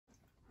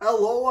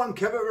Hello, I'm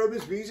Kev at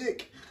Rimmers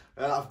Music.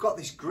 I've got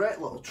this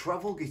great little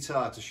travel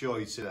guitar to show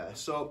you today.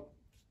 So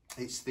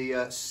it's the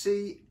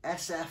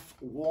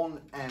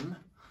CSF1M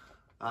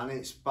and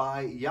it's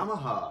by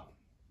Yamaha.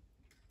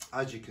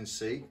 As you can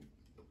see,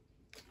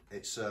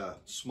 it's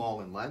small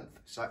in length.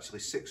 It's actually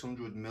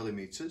 600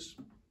 millimeters.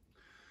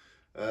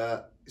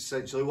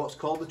 Essentially what's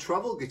called a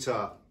travel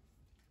guitar.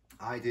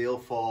 Ideal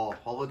for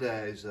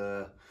holidays,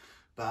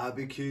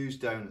 barbecues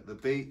down at the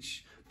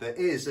beach. There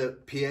is a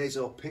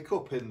piezo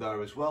pickup in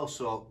there as well,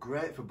 so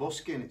great for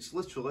busking. It's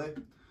literally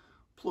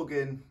plug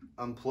in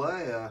and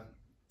play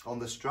on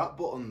the strap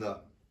button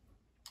there.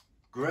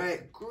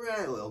 Great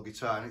little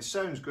guitar, and it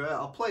sounds great.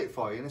 I'll play it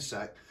for you in a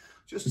sec.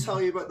 Just tell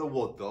you about the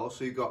wood though.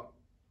 So you've got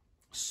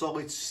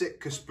solid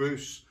Sitka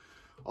spruce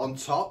on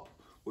top,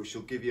 which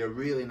will give you a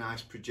really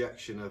nice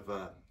projection of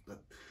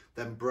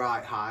them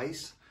bright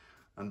highs.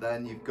 And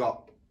then you've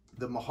got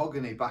the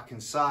mahogany back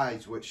and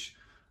sides, which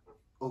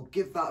will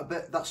give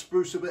that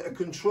spruce a bit of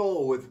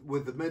control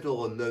with the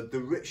middle and the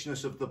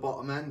richness of the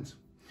bottom end.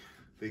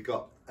 We've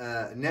got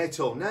a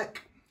NATO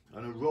neck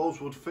and a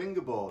rosewood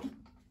fingerboard.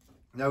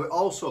 Now it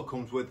also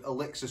comes with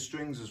elixir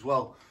strings as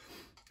well.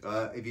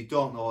 If you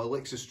don't know,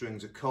 elixir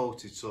strings are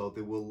coated, so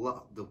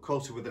they'll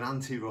coat it with an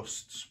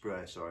anti-rust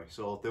spray. Sorry,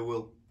 so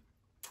they'll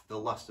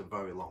last a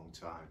very long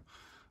time.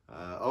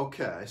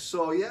 Okay,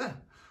 so yeah,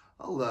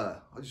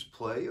 I'll just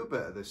play you a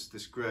bit of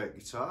this great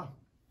guitar.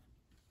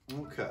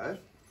 Okay.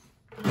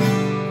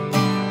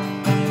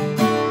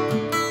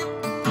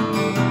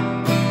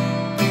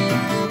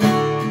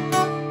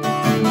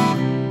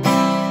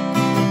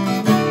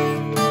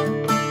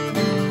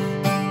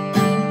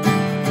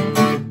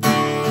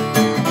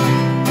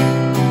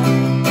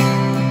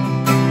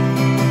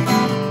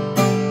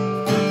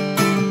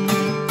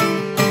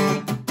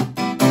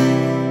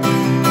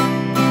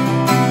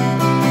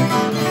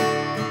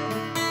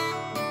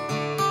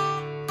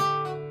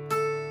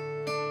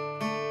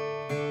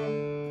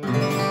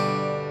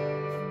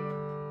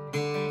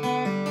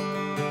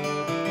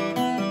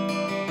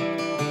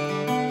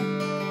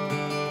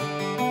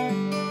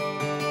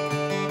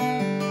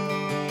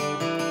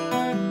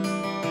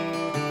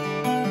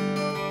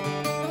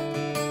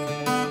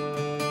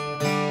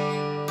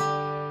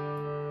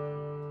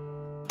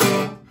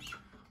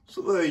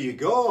 So there you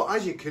go.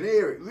 As you can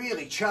hear, it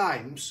really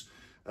chimes,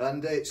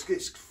 and it's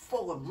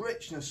full of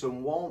richness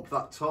and warmth,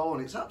 that tone.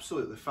 It's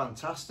absolutely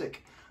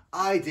fantastic.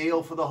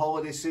 Ideal for the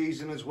holiday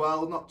season as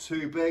well, not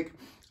too big,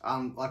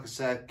 and like I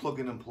said,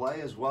 plug in and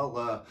play as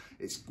well.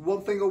 It's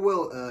one thing I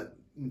will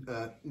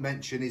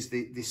mention is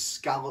the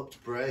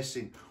scalloped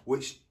bracing,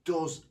 which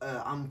does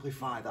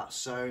amplify that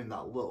sound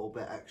that little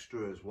bit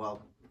extra as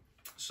well.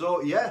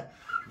 So yeah,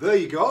 there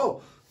you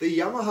go. The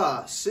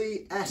Yamaha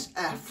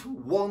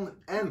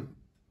CSF1M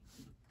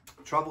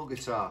travel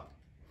guitar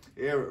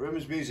here at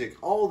Rimmers Music.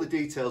 All the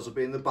details will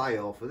be in the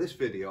bio for this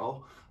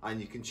video, and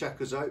you can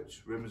check us out,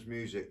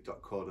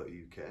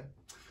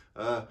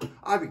 rimmersmusic.co.uk.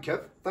 I've been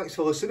Kev, thanks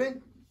for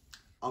listening.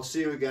 I'll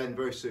see you again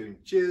very soon.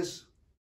 Cheers.